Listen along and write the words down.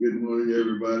morning,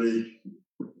 everybody.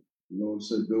 The Lord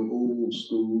said go old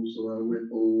school, so I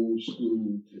went old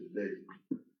school today.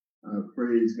 I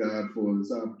praise God for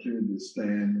this opportunity to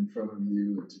stand in front of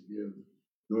you and to give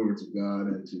glory to God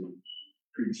and to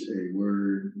preach a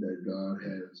word that God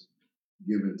has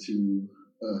given to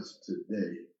us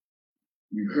today.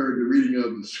 You've heard the reading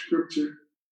of the scripture,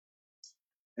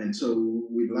 and so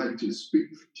we'd like to speak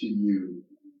to you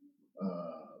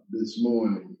this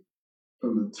morning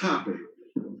from the topic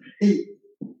of hate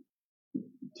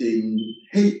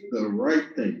the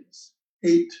right things.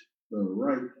 Hate the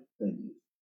right things.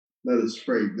 Let us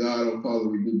pray. God, oh Father,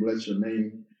 we do bless your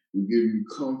name. We give you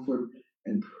comfort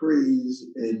and praise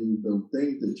in the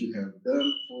things that you have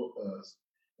done for us.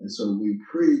 And so we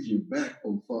praise you back,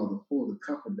 oh Father, for the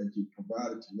comfort that you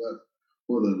provided to us,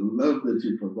 for the love that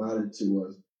you provided to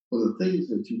us, for the things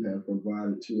that you have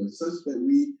provided to us, such that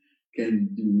we can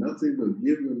do nothing but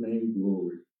give your name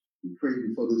glory. We praise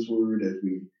you for this word as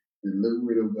we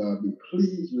deliver it, oh God. Be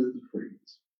pleased with the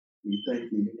praise. We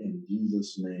thank you in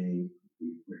Jesus' name. We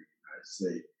pray. I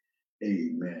say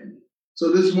amen.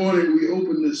 So this morning we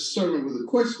open this sermon with a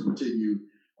question to you.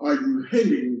 Are you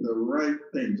hating the right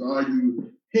things? Are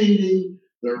you hating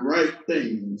the right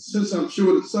things? And since I'm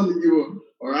sure that some of you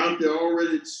are out there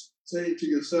already saying to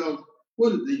yourself,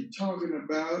 what is he talking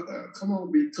about? Come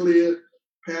on, be clear.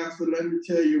 Pastor, let me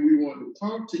tell you, we want to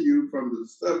talk to you from the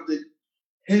subject,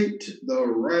 hate the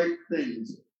right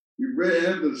things. You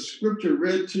have the scripture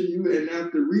read to you, and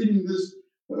after reading this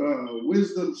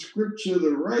wisdom scripture,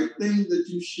 the right things that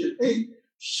you should hate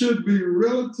should be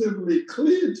relatively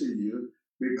clear to you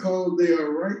because they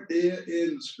are right there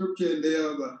in scripture, and they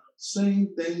are the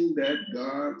same thing that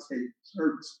God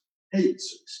hates.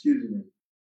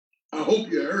 I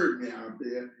hope you heard me out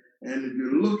there. And if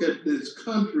you look at this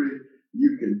country,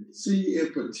 you can see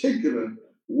in particular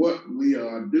what we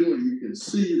are doing. You can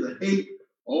see the hate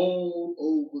all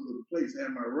over the place.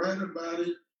 Am I right about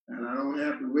it? And I don't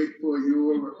have to wait for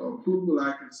your approval.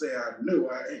 I can say I know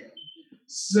I am.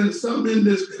 Since some in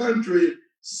this country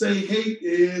say hate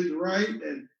is right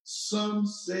and some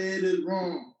say it is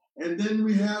wrong. And then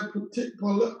we have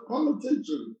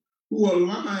politicians who are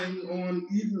lying on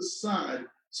either side.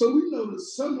 So we know that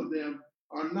some of them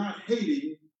are not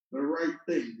hating the right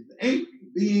thing. They ain't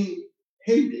being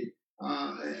hated.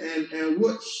 And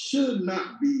what should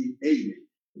not be hated,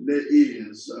 there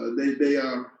is. They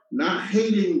are not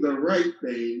hating the right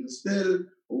thing. Instead of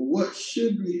what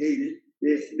should be hated,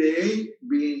 they ain't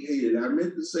being hated. I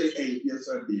meant to say ain't, yes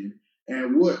I did.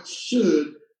 And what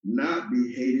should not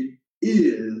be hated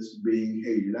is being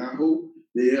hated. I hope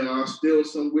there are still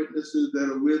some witnesses that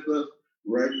are with us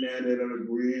right now that are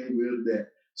agreeing with that.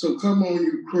 So come on,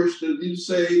 you Christians. You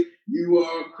say you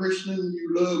are a Christian,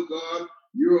 you love God,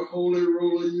 you're a holy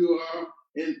roller, you are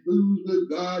enthused with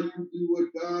God, you do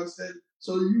what God said.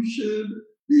 So you should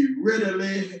be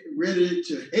ready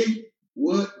to hate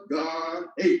what God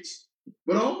hates.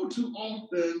 But all too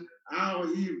often, our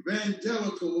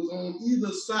evangelicals on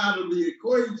either side of the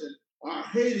equation are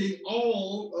hating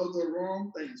all of the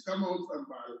wrong things. Come on,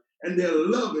 somebody. And they're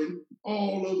loving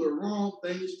all of the wrong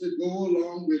things to go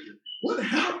along with it. What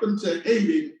happened to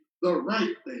hating the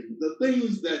right things, the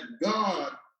things that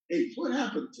God hates? What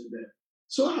happened to that?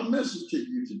 So our message to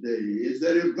you today is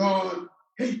that if God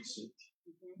hates it,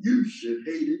 you should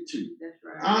hate it too. That's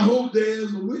right. I hope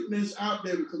there's a witness out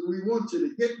there because we want you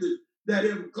to get this, that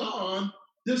if God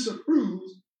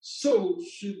disapproves, so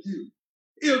should you.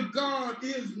 If God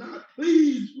is not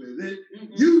pleased with it,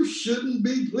 you shouldn't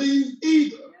be pleased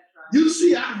either. You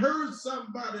see, I heard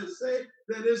somebody say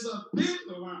that it's a thin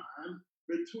line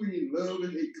between love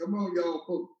and hate. Come on, y'all,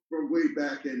 folks, from way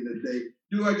back in the day.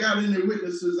 Do I got any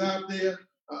witnesses out there?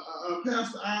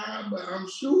 Pastor, but I'm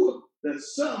sure that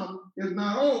some, if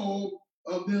not all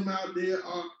of them out there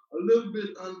are a little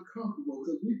bit uncomfortable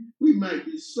because we might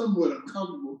be somewhat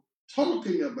uncomfortable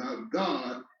talking about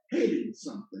God hating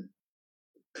something.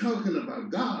 Talking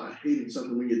about God hating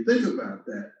something when you think about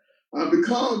that.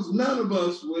 Because none of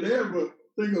us would ever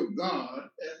think of God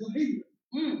as a hater.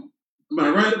 Am I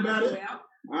right about it?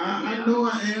 I know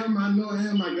I am.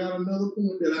 I got another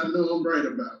point that I know I'm right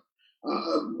about.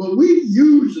 But we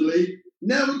usually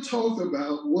never talk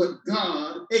about what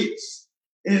God hates.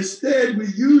 Instead, we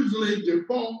usually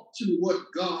default to what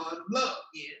God loves.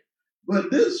 Yeah.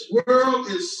 But this world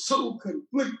is so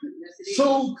conflicted,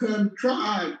 so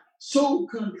contrived, so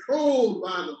controlled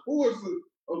by the forces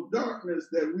of darkness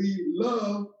that we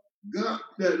love God,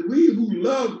 that we who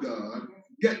love God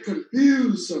get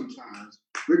confused sometimes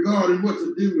regarding what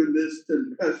to do in this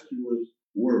tempestuous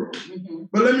world.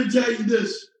 But let me tell you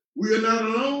this, we are not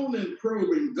alone in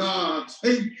probing God's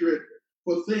hatred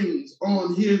for things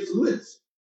on his list.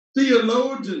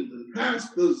 Theologians and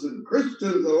pastors and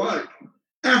Christians alike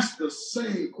ask the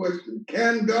same question.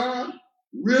 Can God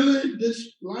really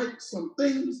dislike some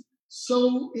things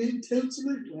so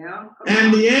intensely? Yeah,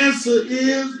 and the answer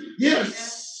is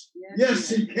yes. Yes,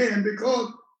 he can,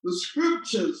 because the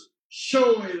scriptures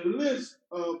show a list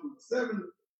of 7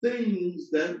 things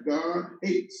that God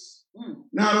hates.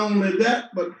 Not only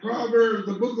that, but Proverbs,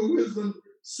 the book of wisdom,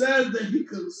 says that he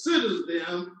considers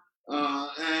them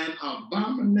an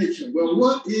abomination. Well,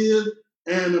 what is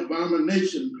an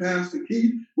abomination, Pastor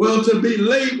Keith? Well, to be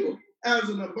labeled as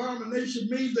an abomination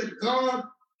means that God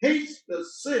hates the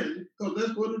sin, because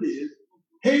that's what it is,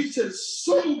 hates it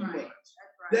so much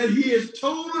that he is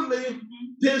totally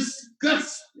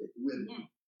disgusted with it.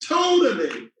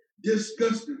 Totally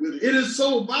disgusted with it. It is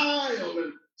so vile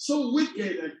and so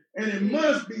wicked, and it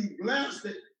must be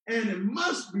blasted, and it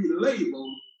must be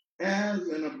labeled as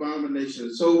an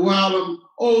abomination. So while I'm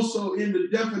also in the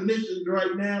definitions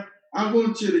right now, I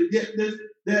want you to get this,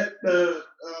 that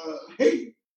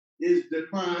hate is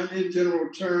defined in general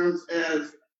terms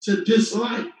as to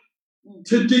dislike,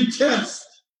 to detest,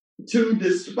 to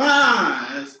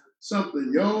despise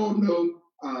something. Y'all know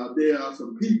there are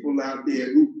some people out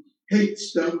there who hate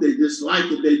stuff. They dislike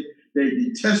it. They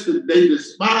detest it. They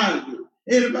despise it.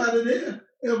 Anybody there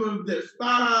ever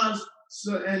despised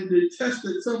and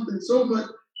detested something so much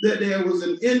that there was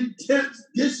an intense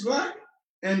dislike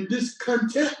and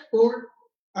discontent for it?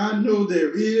 I know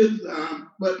there is,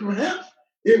 but perhaps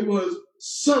it was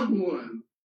someone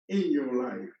in your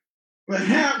life.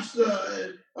 Perhaps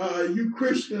you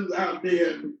Christians out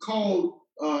there call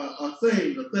a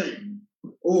thing,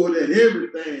 or that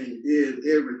everything is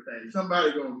everything.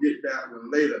 Somebody gonna get that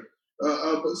one later.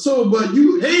 But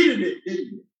you hated it,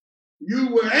 didn't you?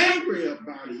 You were angry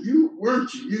about it. You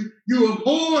weren't you? You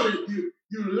abhorred it.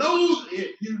 You loathed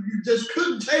it. You just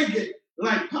couldn't take it.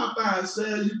 Like Popeye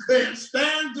says, you can't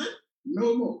stand it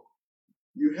no more.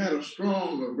 You had a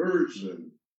strong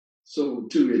aversion to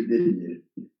it, didn't you?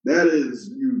 That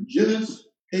is, you just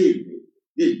hated it,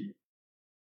 didn't you?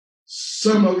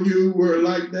 Some of you were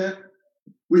like that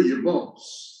with your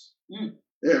boss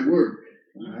at work.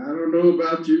 I don't know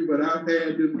about you, but I've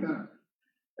had them times.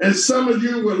 And some of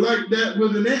you were like that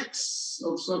with an ex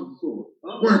of some sort,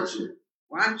 weren't you?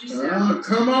 Watch yourself.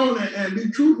 Come on and be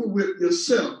truthful with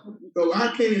yourself. So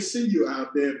I can't see you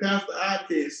out there. Pastor, I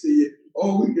can't see you.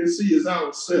 All we can see is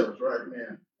ourselves right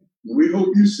now. We hope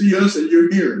you see us and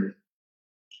you're hearing it.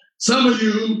 Some of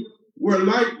you were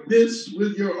like this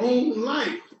with your own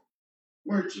life,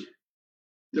 weren't you?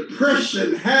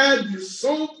 Depression had you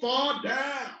so far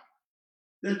down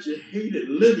that you hated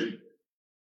living.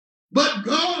 But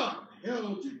God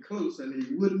held you close and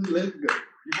he wouldn't let go.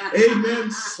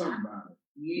 Amen, somebody.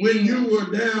 Yeah. When you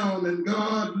were down and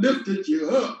God lifted you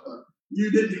up,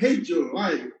 you didn't hate your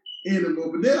life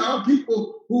anymore. But there are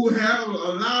people who have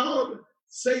allowed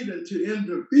Satan to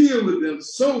interfere with them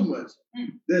so much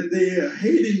that they are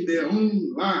hating their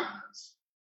own lives.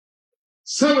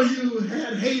 Some of you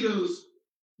had haters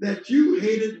that you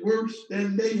hated worse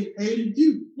than they hated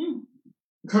you.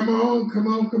 Come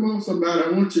on, somebody.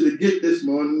 I want you to get this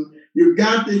morning. You've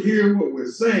got to hear what we're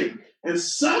saying. And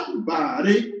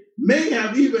somebody may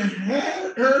have even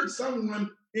heard someone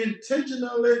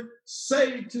intentionally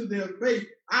say to their face,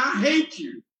 I hate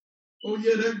you. Oh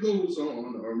yeah, that goes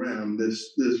on around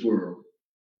this world.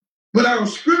 But our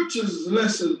scriptures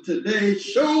lesson today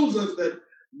shows us that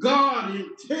God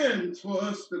intends for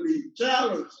us to be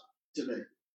challenged today.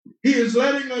 He is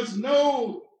letting us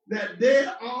know that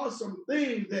there are some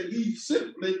things that he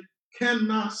simply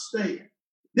cannot stand.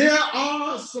 There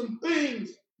are some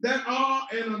things that are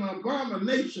an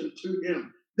abomination to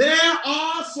him. There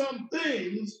are some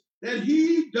things that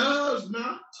he does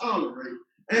not tolerate.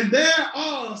 And there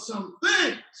are some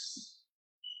things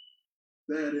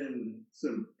that in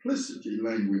simplicity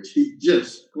language he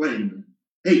just plain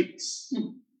hates.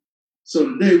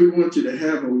 So today we want you to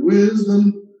have a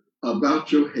wisdom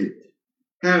about your hate.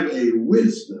 Have a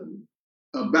wisdom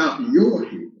about your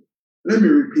hate. Let me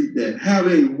repeat that. Have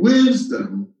a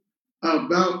wisdom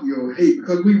about your hate,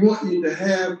 because we want you to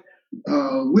have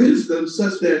wisdom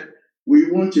such that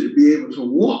we want you to be able to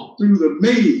walk through the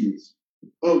maze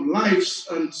of life's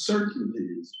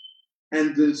uncertainties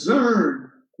and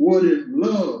discern what is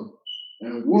love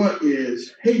and what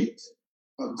is hate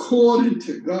according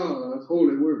to God's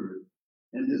holy word,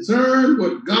 and discern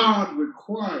what God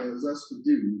requires us to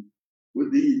do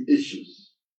with these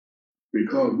issues.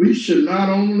 Because we should not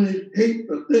only hate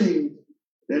the things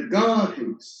that God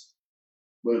hates,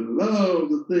 but love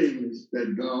the things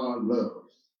that God loves.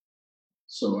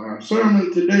 So our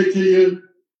sermon today to you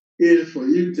is for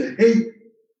you to hate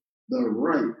the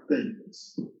right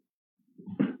things.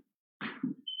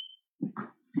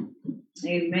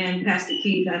 Amen, Pastor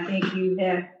Keith. I think you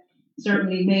have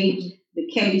certainly made the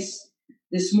case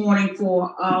this morning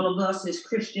for all of us as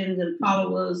Christians and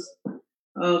followers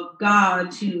of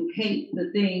God to hate the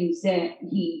things that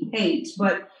He hates.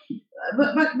 But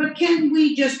can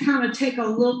we just kind of take a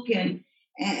look and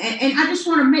I just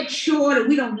want to make sure that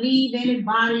we don't leave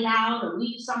anybody out or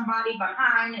leave somebody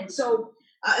behind. And so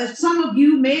some of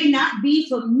you may not be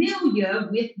familiar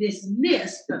with this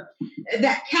list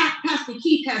that Pastor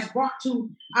Keith has brought to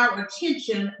our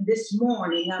attention this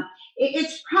morning.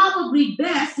 It's probably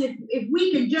best if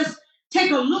we can just take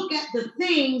a look at the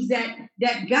things that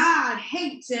God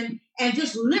hates and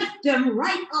just lift them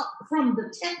right up from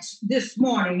the text this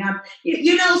morning.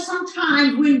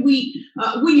 Sometimes when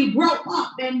you grow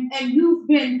up and you've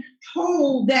been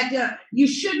told that you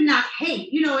should not hate,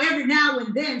 every now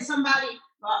and then somebody,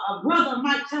 a brother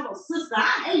might tell a sister,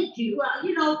 I hate you,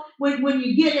 when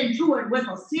you get into it with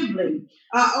a sibling.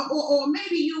 Or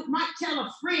maybe you might tell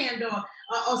a friend or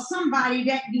somebody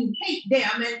that you hate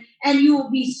them and you'll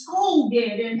be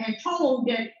scolded and told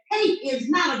that hate is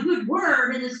not a good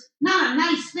word and it's not a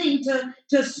nice thing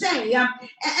to say.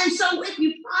 And so if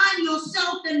you find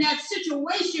yourself in that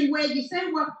situation where you say,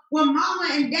 well, Mama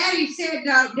and Daddy said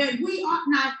that we ought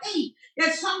not hate,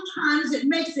 that sometimes it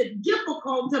makes it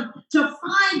difficult to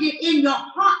find it in your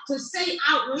heart to say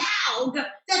out loud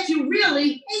that you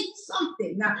really hate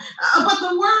something. But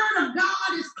the Word of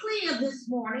God is clear this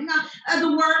morning. The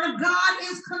Word of God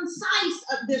is concise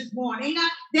this morning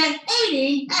that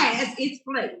hating has its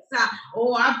place.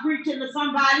 I'm preaching to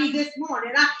somebody this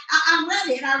morning.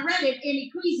 I read it in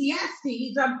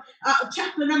Ecclesiastes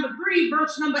chapter number 3,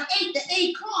 verse number 8, the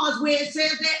 8th clause, where it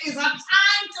says there is a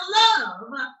time to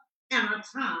love and a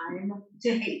time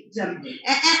to hate.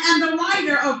 And the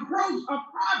writer of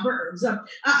Proverbs,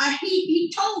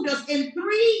 he told us in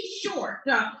 3 short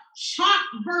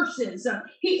verses,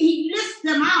 he lists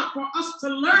them out for us to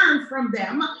learn from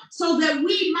them so that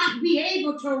we might be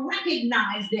able to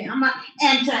recognize them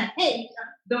and to hate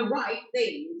the right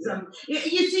things.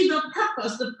 You see, the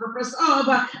purpose of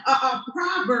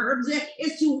Proverbs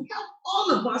is to help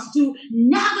all of us to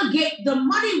navigate the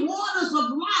muddy waters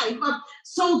of life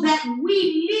so that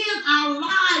we live our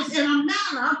lives in a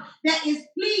manner that is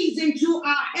pleasing to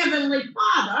our Heavenly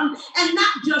Father. And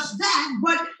not just that,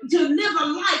 but to live a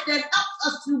life that helps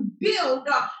us to build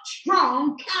a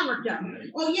strong character.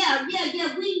 Oh, yeah.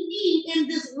 We need in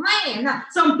this land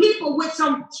some people with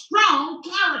some strong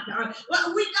character.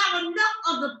 Well, we got enough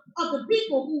of the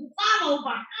people who follow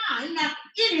behind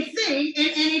anything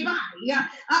and anybody.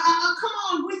 Come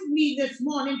on with me this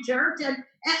morning, church, and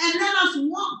let us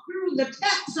walk through the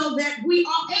text so that we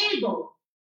are able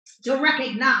to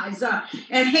recognize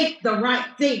and hate the right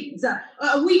things.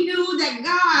 We knew that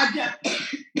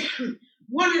God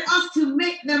wanted us to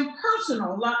make them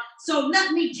personal. So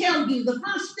let me tell you, the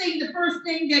first thing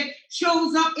that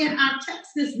shows up in our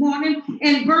text this morning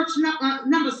in verse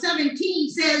number 17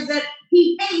 says that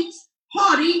He hates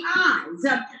haughty eyes.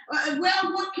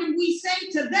 Well, what can we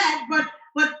say to that?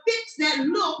 But fix that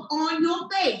look on your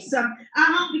face,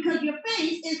 because your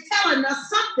face is telling us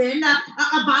something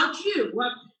about you.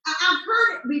 I've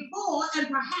heard it before, and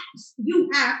perhaps you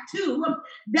have too,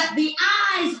 that the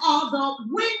eyes are the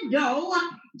window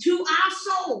to our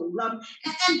soul.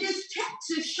 And this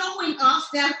text is showing us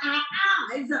that our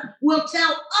eyes will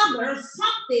tell others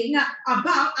something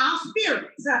about our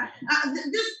spirits.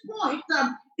 This point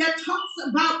that talks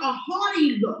about a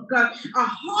haughty look,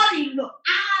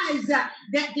 eyes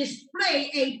that display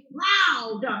a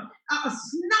proud,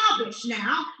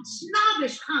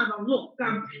 snobbish kind of look,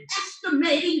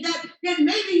 estimating that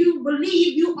maybe you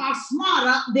believe you are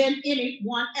smarter than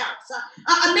anyone else.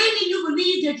 Maybe you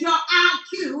believe that your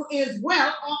IQ is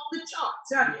well off the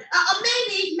charts.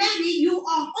 Maybe you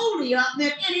are holier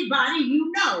than anybody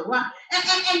you know,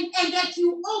 and that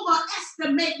you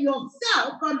overestimate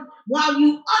yourself while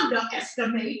you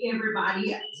underestimate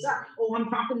everybody else. I'm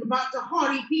talking about the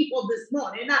haughty people this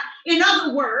morning. In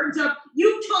other words,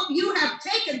 you have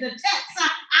taken the text,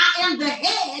 I am the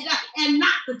head and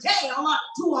not the tail,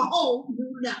 to a whole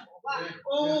new level.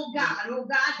 Oh God,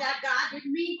 that God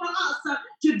didn't mean for us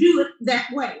to do it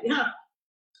that way.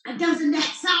 Doesn't that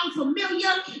sound familiar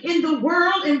in the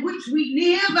world in which we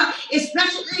live,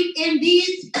 especially in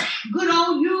these good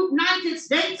old United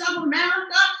States of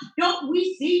America? Don't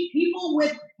we see people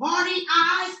with haughty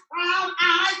eyes, proud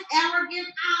eyes, arrogant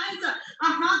eyes?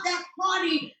 That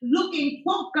haughty looking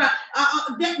folk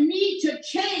that need to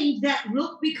change that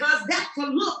look, because that's a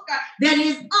look that is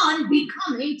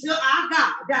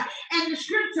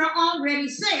scripture already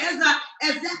says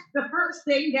as that's the first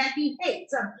thing that he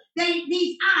hates.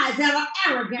 These eyes that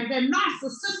are arrogant and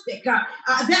narcissistic,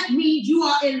 that means you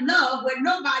are in love with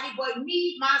nobody but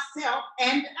me, myself,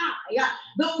 and I.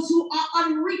 Those who are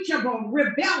unreachable,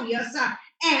 rebellious,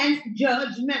 and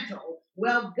judgmental.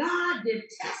 Well, God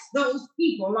detests those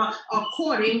people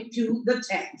according to the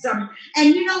text.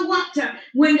 And you know what?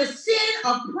 When the sin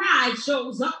of pride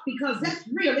shows up, because that's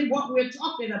really what we're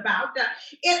talking about,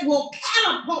 it will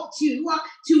catapult you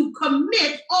to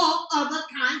commit all other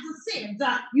kinds of sins.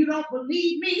 You don't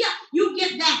believe me? You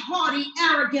get that haughty,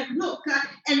 arrogant look.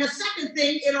 And the second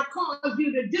thing it'll cause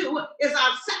you to do is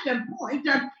our second point,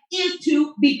 is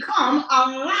to become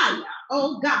a liar.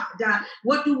 Oh God,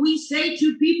 what do we say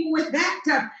to people with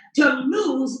that? To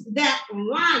lose that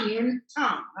lying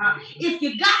tongue. If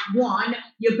you got one,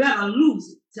 you better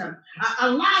lose it. A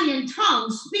lying tongue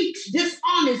speaks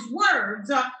dishonest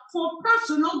words for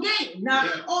personal gain.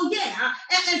 Oh yeah,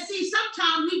 and see,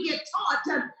 sometimes we get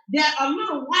taught that a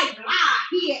little white lie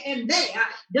here and there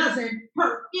doesn't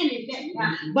hurt anything.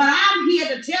 But I'm here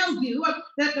to tell you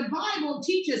that the Bible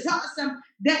teaches us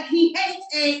that he hates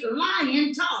a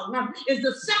lying tongue. Is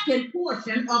the second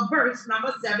portion of verse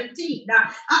number 17.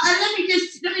 Let me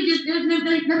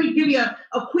give you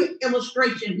a quick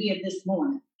illustration here this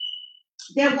morning.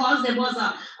 There was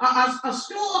a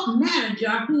store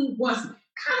manager who was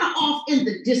kind of off in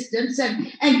the distance,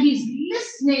 and he's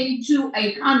listening to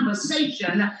a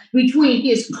conversation between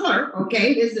his clerk,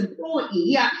 his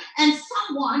employee, and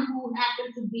someone who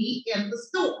happened to be in the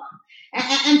store.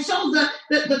 And so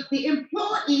the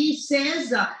employee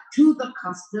says to the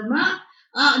customer,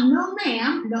 no,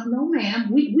 ma'am,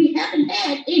 we haven't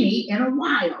had any in a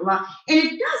while, and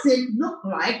it doesn't look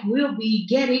like we'll be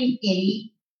getting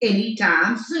any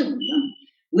time soon.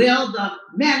 Well, the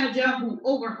manager who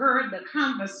overheard the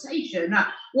conversation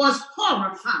was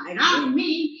horrified. I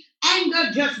mean,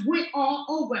 anger just went all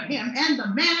over him, and the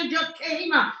manager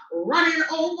came running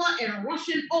over and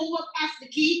rushing over, past the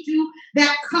key to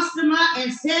that customer,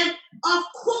 and said, of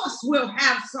course we'll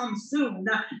have some soon.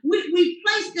 We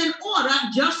placed an order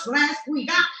just last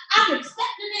week. I'm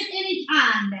expecting it any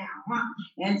time now.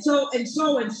 And so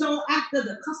after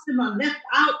the customer left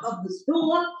out of the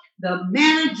store, the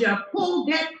manager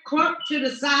pulled that clerk to the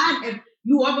side. Have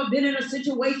you ever been in a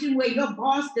situation where your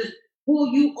boss just pull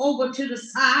you over to the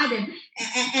side,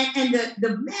 and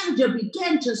the manager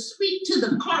began to speak to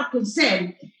the clerk and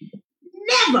said,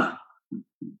 never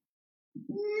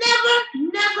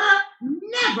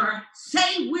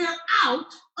say we're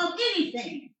out of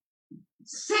anything.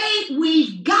 Say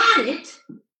we've got it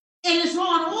and it's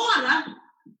on order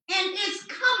and it's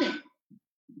coming.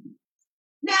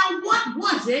 Now, what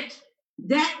was it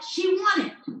that she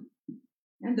wanted?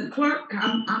 And the clerk,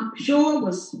 I'm sure,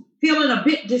 was feeling a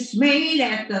bit dismayed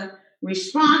at the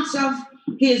response of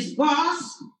his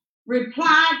boss.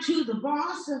 Replied to the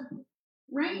boss,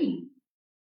 rain.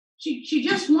 She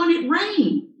just wanted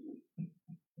rain.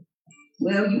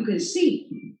 Well, you can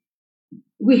see,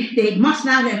 they must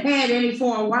not have had any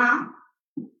for a while,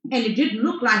 and it didn't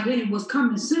look like any was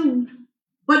coming soon.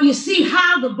 But you see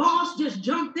how the boss just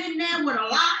jumped in there with a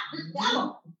lie?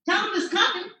 Tell him it's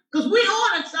coming, because we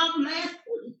ordered something last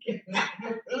week.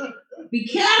 Be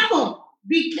careful.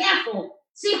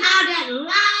 See how that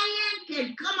lying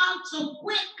can come out so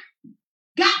quick?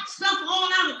 Got stuff all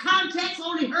out of context,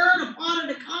 only heard a part of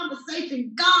the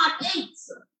conversation. God hates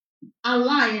a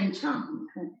lying tongue.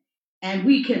 And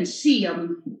we can see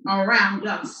them around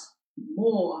us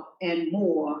more and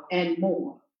more and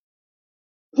more.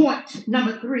 Point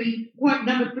number three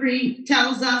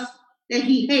tells us that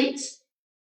he hates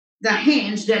the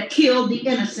hands that kill the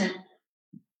innocent.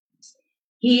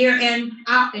 Here in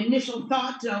our initial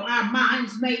thoughts, our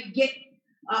minds may get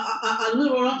a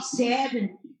little upset,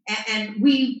 and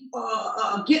we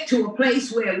get to a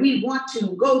place where we want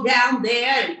to go down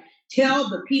there and tell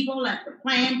the people at the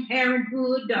Planned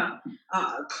Parenthood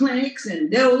clinics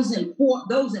and those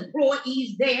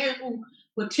employees there who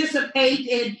participate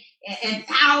in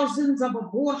thousands of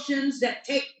abortions that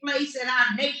take place in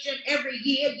our nation every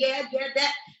year. Yeah,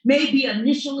 that may be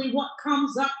initially what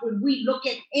comes up when we look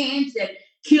at hands that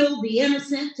kill the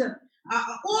innocent.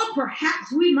 Or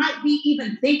perhaps we might be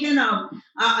even thinking of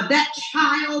that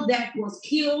child that was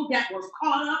killed, that was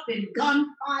caught up in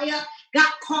gunfire,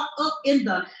 got caught up in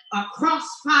the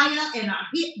crossfire and are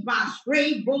hit by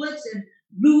stray bullets and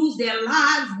lose their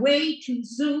lives way too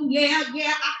soon. Yeah,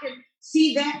 I can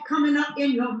see that coming up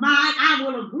in your mind. I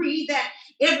will agree that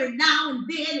every now and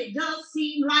then it does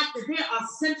seem like that there are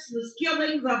senseless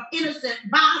killings of innocent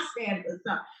bystanders.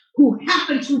 who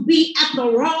happen to be at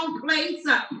the wrong place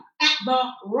at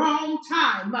the wrong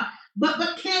time.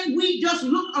 But can we just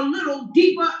look a little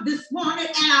deeper this morning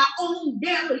at our own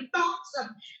daily thoughts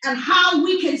and how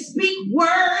we can speak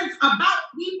words about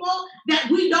people that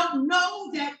we don't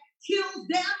know that kills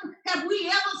them? Have we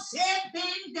ever said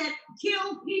things that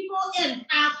kill people in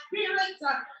our spirits,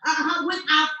 with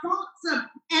our thoughts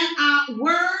and our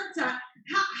words?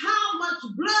 How much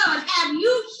blood have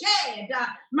you shed,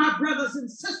 my brothers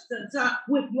and sisters,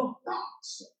 with your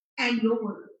thoughts and your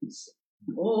words?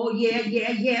 Oh,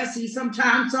 yeah. See,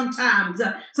 sometimes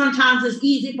it's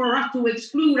easy for us to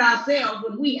exclude ourselves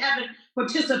when we haven't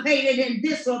participated in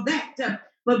this or that.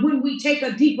 But when we take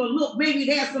a deeper look, maybe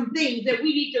there's some things that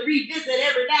we need to revisit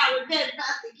every now and then,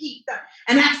 Pastor Keith,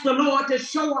 and ask the Lord to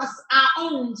show us our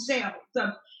own selves.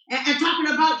 And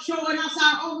talking about showing us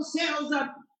our own selves,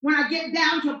 when I get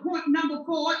down to point number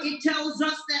 4, it tells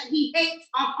us that he hates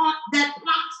a heart that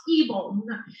plots evil.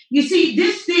 You see,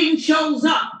 this thing shows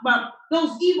up, but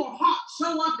those evil hearts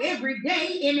show up every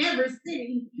day in every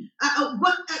city.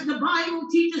 But the Bible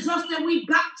teaches us that we've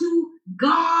got to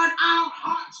guard our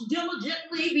hearts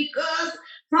diligently, because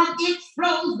from it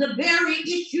flows the very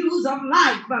issues of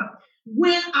life.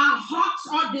 When our hearts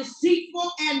are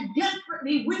deceitful and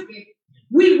desperately wicked,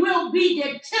 we will be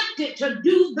tempted to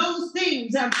do those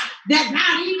things that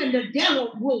not even the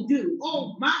devil will do.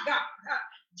 Oh, my God.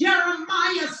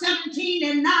 Jeremiah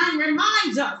 17:9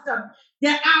 reminds us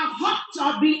that our hearts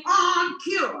are beyond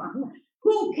cure.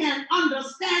 Who can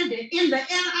understand it? In the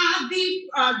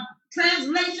NIV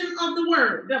translation of the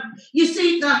word, you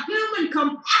see, the human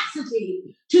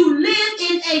capacity to live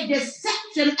in a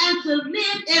deception and to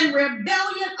live in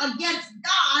rebellion against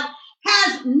God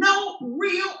has no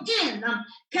real end.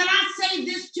 Can I say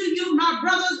this to you, my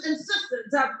brothers and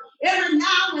sisters? Every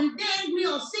now and then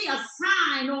we'll see a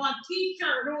sign or a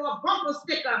t-shirt or a bumper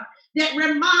sticker that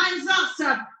reminds us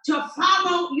to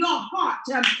follow your heart.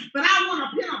 But I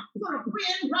want to put a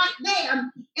pin right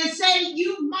there and say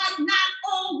you might not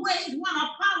always want to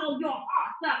follow your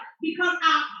heart, because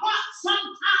our hearts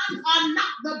sometimes are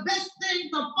not the best thing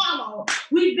to follow.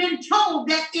 We've been told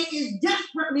that it is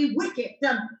desperately wicked.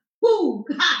 Who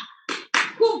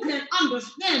can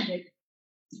understand it?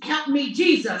 Help me,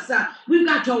 Jesus. We've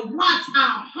got to watch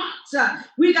our hearts.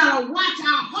 We got to watch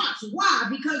our hearts. Why?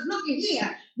 Because look at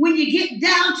here. When you get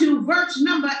down to verse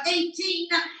number 18,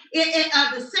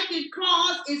 the second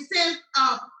clause, it says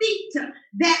feet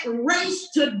that race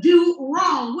to do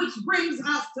wrong, which brings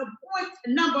us to point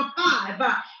number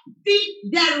 5.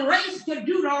 Feet that race to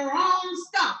do the wrong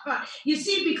stuff. You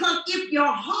see, because if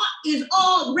your heart is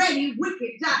already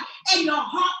wicked and your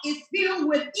heart is filled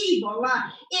with evil,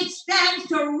 it stands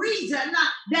to reason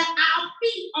that our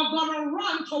feet are going to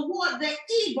run toward the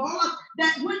evil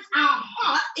that which our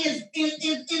heart is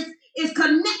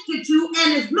connected to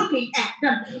and is looking at.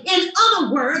 In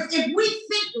other words, if we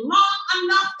think long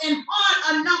enough and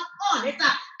hard enough on it,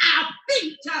 our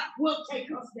feet will take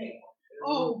us there.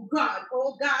 Oh God,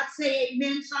 say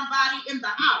amen, somebody in the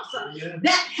house.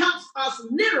 That helps us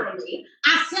literally,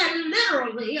 I said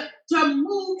literally, to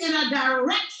move in a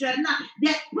direction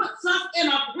that puts us in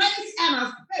a place and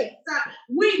a space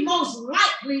we most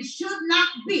likely should not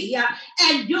be,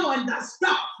 and doing the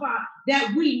stuff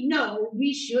that we know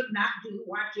we should not do.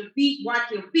 Watch your feet,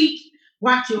 watch your feet.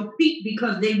 Watch your feet,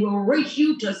 because they will race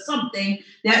you to something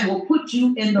that will put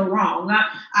you in the wrong.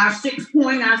 Our sixth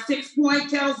point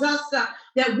tells us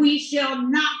that we shall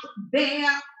not bear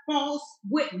false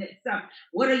witness.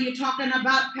 What are you talking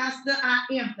about, Pastor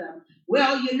Anthem?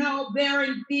 Well,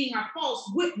 being a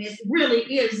false witness really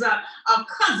is a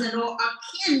cousin or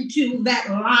akin to that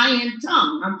lying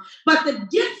tongue. But the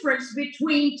difference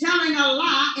between telling a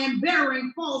lie and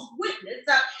bearing false witness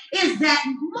is that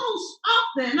most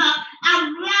often a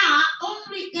lie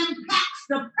only impacts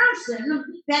the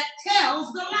person that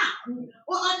tells the lie.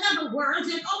 Or in other words,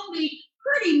 it only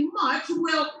pretty much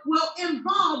will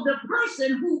involve the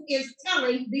person who is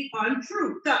telling the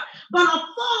untruth. But a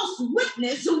false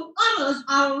witness who utters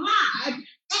a lie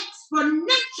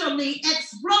exponentially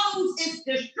explodes its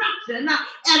destruction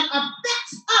and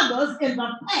affects others in the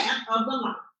path of the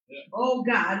lie. Oh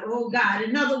God.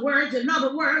 In other words, a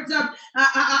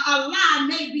lie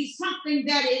may be something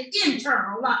that is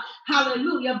internal,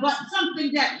 hallelujah, but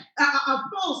something that a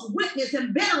false witness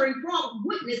and bearing false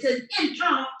witness is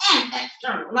internal and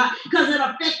external, because it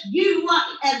affects you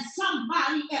and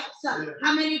somebody else.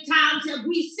 How many times have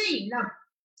we seen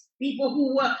people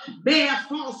who bear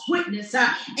false witness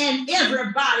and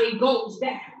everybody goes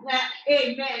down?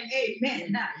 Amen.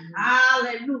 Amen.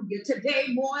 Hallelujah. Today,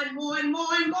 more and more and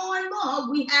more and more and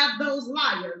more, we have those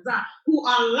liars who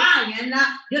are lying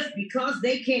just because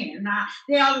they can.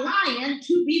 They are lying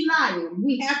to be lying.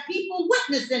 We have people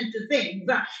witnessing to things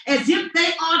as if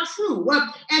they are true,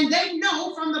 and they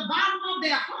know from the bottom of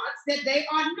their hearts that they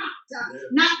are not.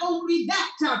 Not only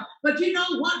that, but you know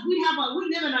what? We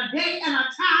live in a day and a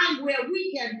time where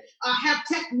we can have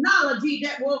technology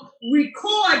that will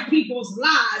record people's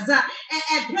lies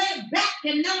and play it back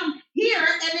and let them hear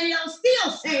it, and they'll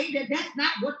still say that that's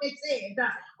not what they said.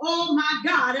 Oh my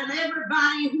God! And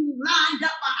everybody who lined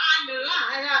up behind the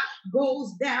line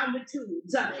goes down the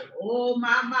tubes. Oh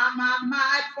my!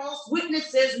 False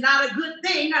witness is not a good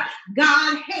thing.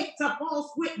 God hates a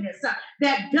false witness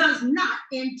that does not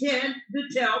intend to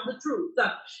tell the truth.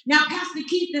 Now, Pastor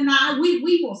Keith and I,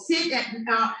 we will sit at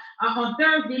on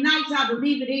Thursday nights, I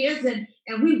believe it is,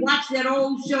 and we watch that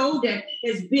old show that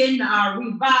has been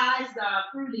revised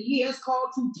through the years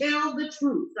called To Tell the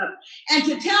Truth. And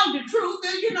to tell the truth,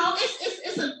 you know, it's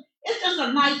just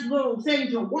a nice little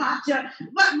thing to watch,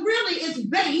 but really it's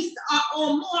based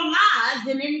on more lies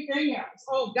than anything else.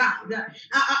 Oh God,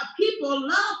 people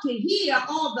love to hear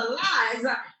all the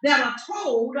lies that are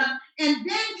told and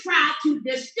then try to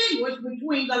distinguish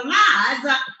between the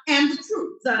lies and the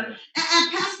truth. And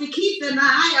Pastor Keith and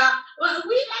I,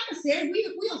 we, like I said,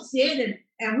 we'll sit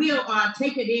and we'll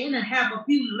take it in and have a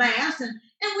few laughs, and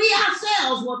we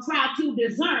ourselves will try to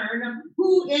discern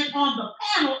who is on the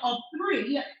panel of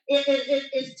three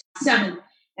is seventh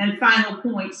and final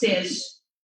point says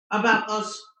about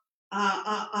us,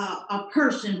 a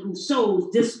person who sows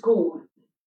discord,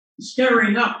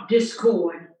 stirring up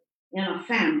discord in a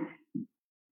family.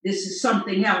 This is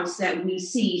something else that we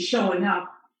see showing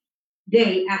up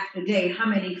day after day. How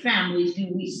many families do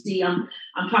we see? I'm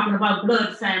talking about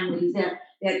blood families that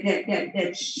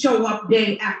show up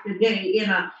day after day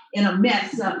in a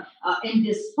mess, in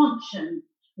dysfunction,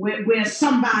 where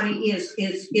somebody is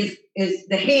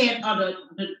the head of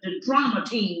the drama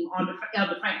team of the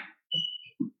family.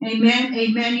 Amen.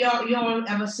 Amen. Y'all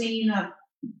ever seen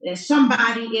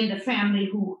somebody in the family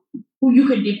who you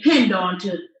can depend on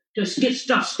to get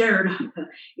stuff stirred up?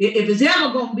 If it's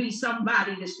ever going to be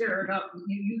somebody to stir it up,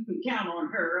 you can count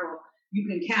on her, or you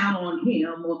can count on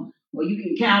him, or you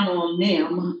can count on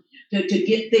them to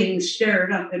get things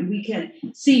stirred up. And we can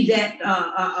see that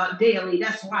daily.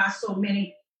 That's why so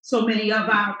many of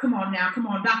our, come on,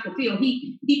 Dr. Phil,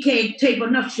 he can't tape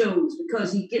enough shows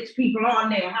because he gets people on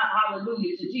there,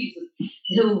 hallelujah to Jesus,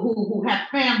 who have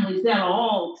families that are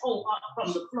all tore up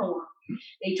from the floor.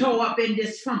 They tore up in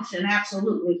dysfunction,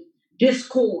 absolutely.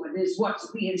 Discord is what's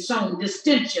being sown,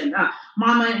 dissension.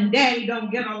 Mama and daddy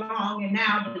don't get along, and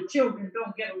now the children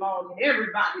don't get along, and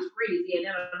everybody's crazy and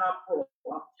in an uproar.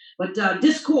 But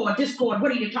discord,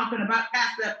 what are you talking about,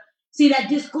 Pastor? See, that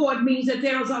discord means that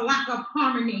there is a lack of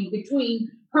harmony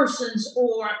between persons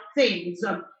or things.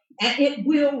 And it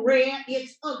will rear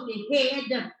its ugly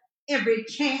head every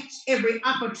chance, every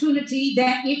opportunity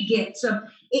that it gets.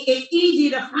 It's easy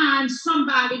to find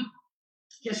somebody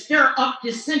to stir up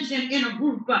dissension in a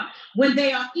group when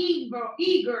they are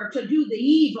eager to do the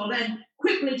evil and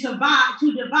quickly to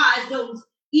devise those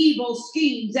evil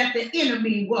schemes that the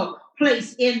enemy will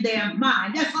place in their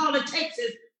mind. That's all it takes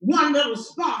is one little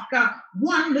spark,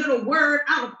 one little word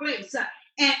out of place,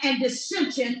 and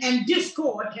dissension and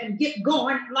discord can get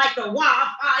going like the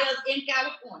wildfires in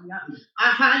California.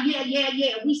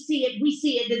 Yeah. We see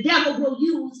it. The devil will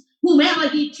use whomever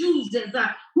he chooses,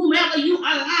 whomever you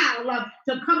allow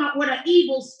to come up with an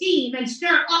evil scheme and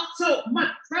stir up so much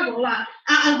trouble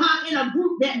in a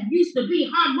group that used to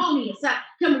be harmonious.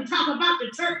 Can we talk about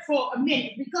the church for a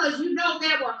minute? Because you know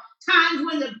there were times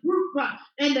when the group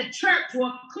and the church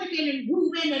were clicking and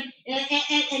grooving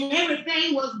and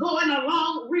everything was going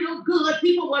along real good.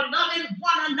 People were loving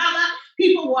one another.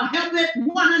 People were helping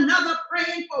one another,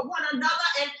 praying for one another.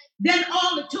 And then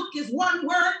all it took is one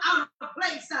word out of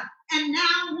place. And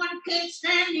now one can't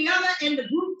stand the other and the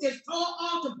group is tore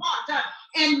all apart.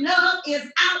 And love is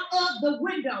out of the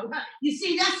window. You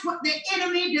see, that's what the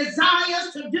enemy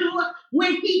desires to do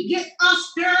when he gets us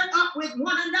stirred up with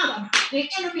one another. The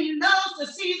enemy loves to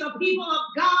see the people of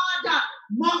God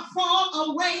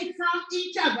fall away from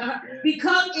each other.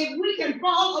 Because if we can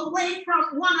fall away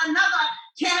from one another,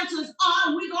 chances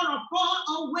are we're going to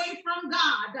fall away from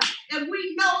God. And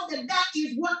we know that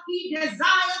is what he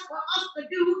desires for us to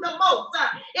do the most,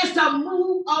 is to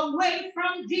move away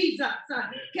from Jesus.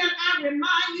 Can I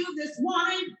remind you this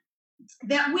morning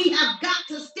that we have got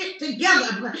to stick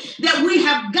together, that we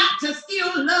have got to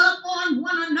still love on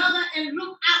one another and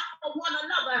look out for one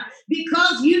another.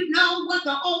 because you know what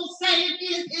the old saying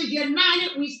is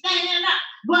united we stand,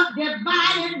 but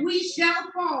divided we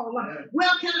shall fall.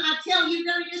 Well, can I tell you,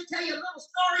 let me just tell you a little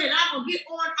story and I will get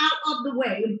on out of the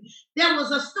way. There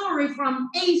was a story from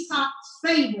Aesop's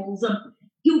Fables.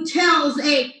 Who tells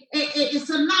a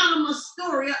synonymous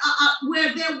story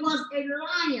where there was a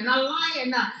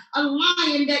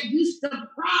lion that used to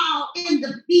prowl in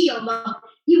the field.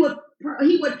 He would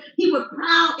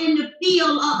prowl in the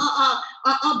field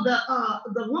of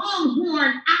the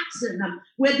longhorn oxen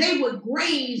where they would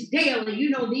graze daily. You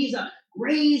know, these are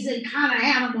grazing kind of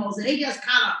animals, and they just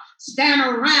kind of stand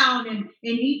around and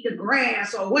eat the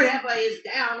grass or whatever is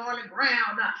down on the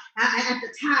ground at the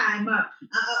time.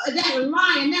 That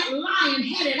lion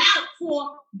headed out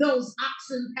for those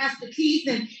oxen, Pastor Keith,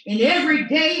 and every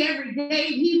day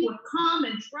he would come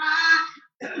and try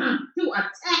to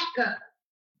attack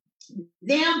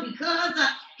them because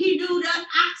he knew that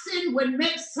oxen would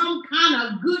make some kind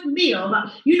of good meal.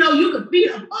 You know, you could feed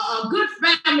a good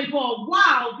family for a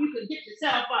while if you could get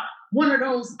yourself one of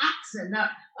those oxen.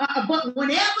 But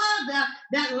whenever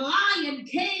that lion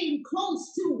came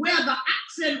close to where the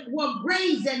oxen were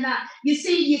grazing, you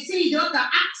see what the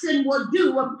oxen would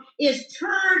do is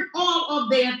turn all of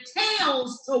their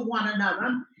tails to one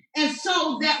another. And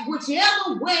so that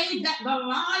whichever way that the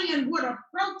lion would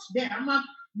approach them,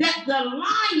 that the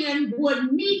lion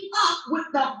would meet up with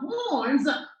the horns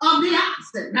of the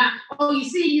oxen. You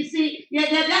see,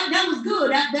 yeah, that was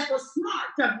good. That was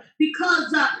smart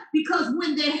because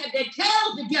when they had their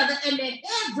tails together and their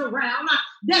heads around,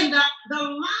 then the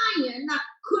lion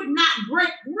could not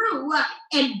break through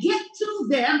and get to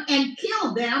them and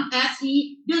kill them as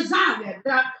he desired.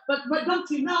 But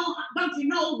don't you know?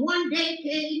 One day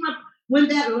came when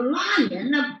that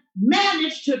lion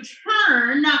managed to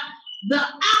turn the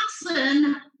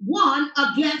oxen one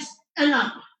against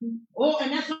another. Oh,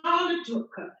 and that's all it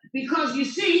took. Because you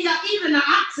see, even the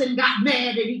oxen got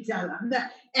mad at each other.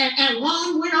 And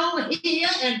one went over here,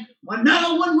 and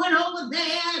another one went over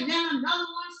there, and then another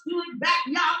one stood back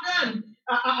yonder, and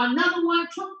another one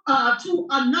took to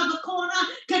another corner.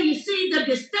 Can you see the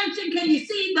distinction? Can you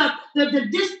see the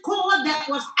discord that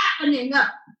was happening?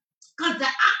 Because the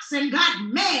oxen got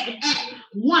mad at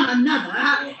one another.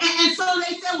 And so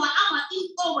they said, well, I'm going to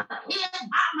eat over here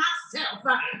by myself.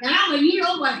 And I'm going to eat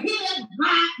over here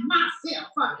by myself.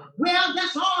 Well,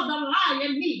 that's all the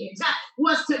lion needed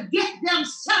was to get them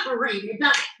separated.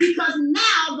 Because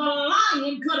now the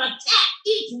lion could attack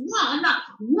each one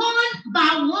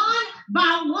by one.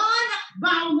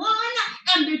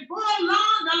 And before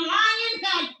long, the lion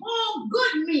had 4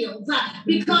 good meals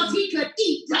because he could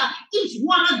eat each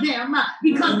one of them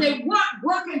because they weren't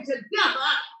working together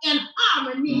in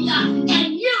harmony and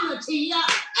unity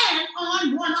and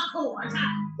on one accord.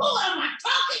 Who am I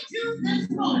talking to this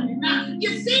morning?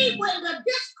 You see, when the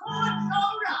discord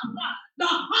showed up, the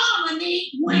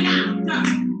harmony went out.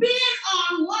 Being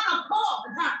on one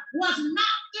accord was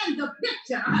not in the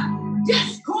picture.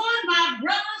 Discord, my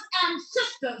brothers and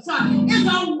sisters, is a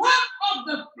work of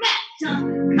the flesh.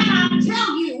 Can I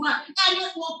tell you? And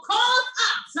it will cause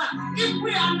us, if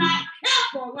we are not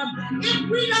careful, if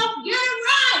we don't get it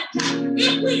right,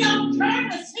 if we don't turn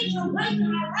the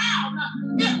situation around,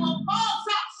 it will cause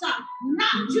us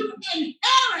not to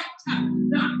inherit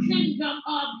the kingdom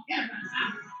of heaven.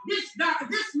 This,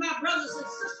 my brothers and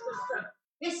sisters,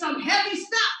 it's some heavy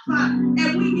stuff,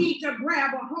 and we need to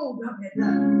grab a hold of it.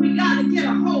 We got to get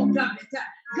a hold of it.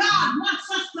 God wants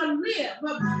us to live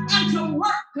and to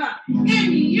work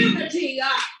in unity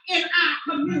in our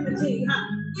community.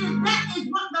 That is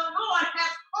what the Lord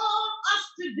has called us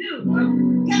to do.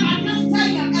 Can I just tell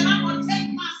you, and I'm going to take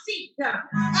my seat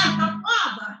as the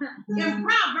Father in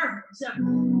Proverbs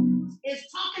is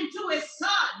talking to his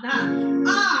son.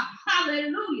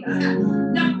 Hallelujah.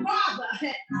 The Father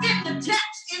in the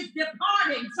text is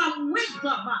departing some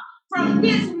wisdom from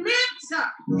his lips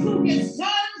to his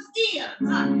son's ears.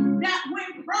 That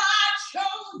when pride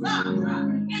shows up,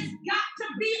 it's got to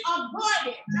be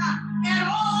avoided at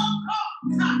all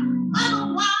costs.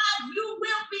 Otherwise, you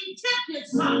will be tempted,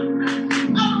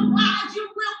 son. Otherwise, you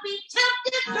will be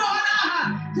tempted, daughter,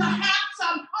 to have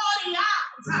some haughty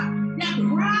eyes that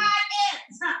pride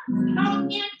is come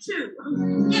into.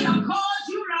 It'll cause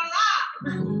you to lie.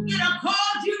 It'll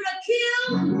cause you to kill.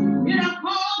 It'll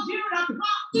cause you to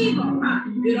plot evil.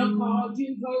 It'll cause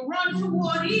you to run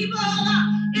toward evil.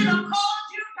 It'll cause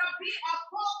you to be a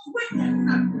false witness.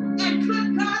 And good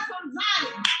God from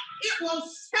Zion, it will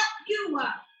step you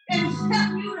and step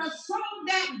you to sow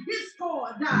that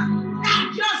discord,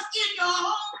 not just in your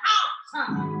own house,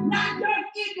 not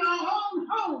just in your own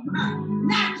home,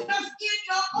 not just in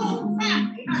your own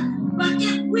family,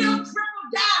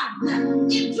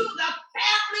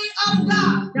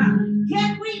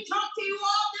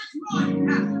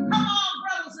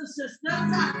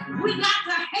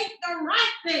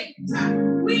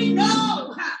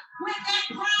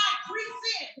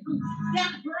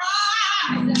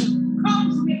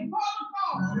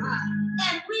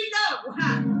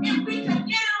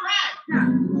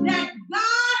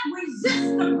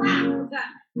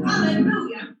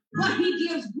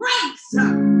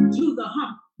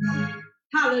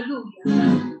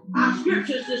 Hallelujah. Our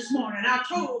scriptures this morning, our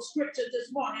total scriptures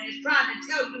this morning is trying to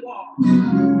tell you all.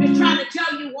 It's trying to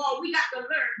tell you all we got to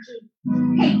learn to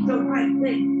hate the right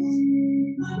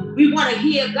things. We want to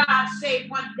hear God say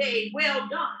one day, well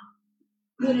done,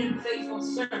 good and faithful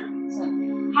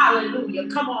servant. Hallelujah.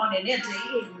 Come on and enter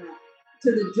in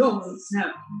to the joys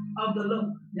of the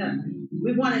Lord.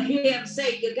 We want to hear him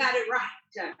say, you got it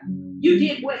right. You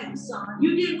did well, son.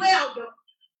 You did well, daughter.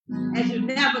 As you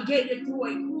navigated through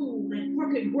a cruel and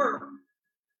crooked world,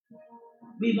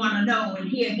 we want to know and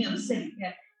hear him say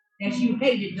that you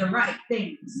hated the right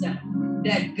things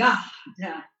that God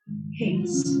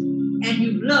hates. And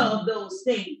you love those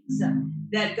things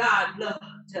that God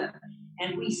loved.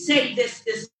 And we say this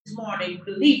morning,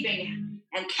 believing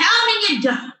and counting it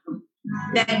done,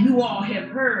 that you all have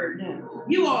heard.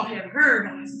 You all have heard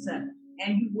us.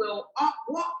 And you will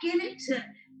walk in it,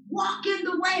 walk in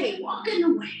the way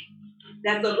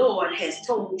that the Lord has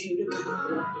told you to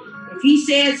go. If he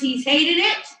says he's hated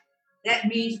it, that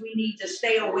means we need to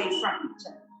stay away from it.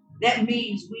 That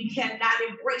means we cannot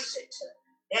embrace it.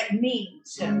 That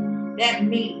means that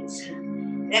we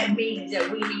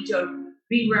need to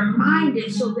be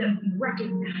reminded so that we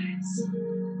recognize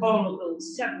all of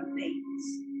those seven things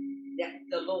that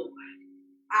the Lord,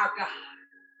 our God,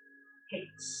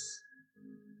 hates.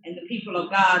 And the people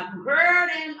of God who heard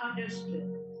and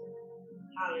understood,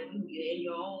 hallelujah, in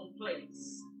your own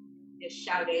place, just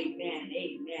shout amen,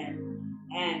 amen,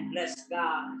 and bless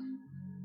God.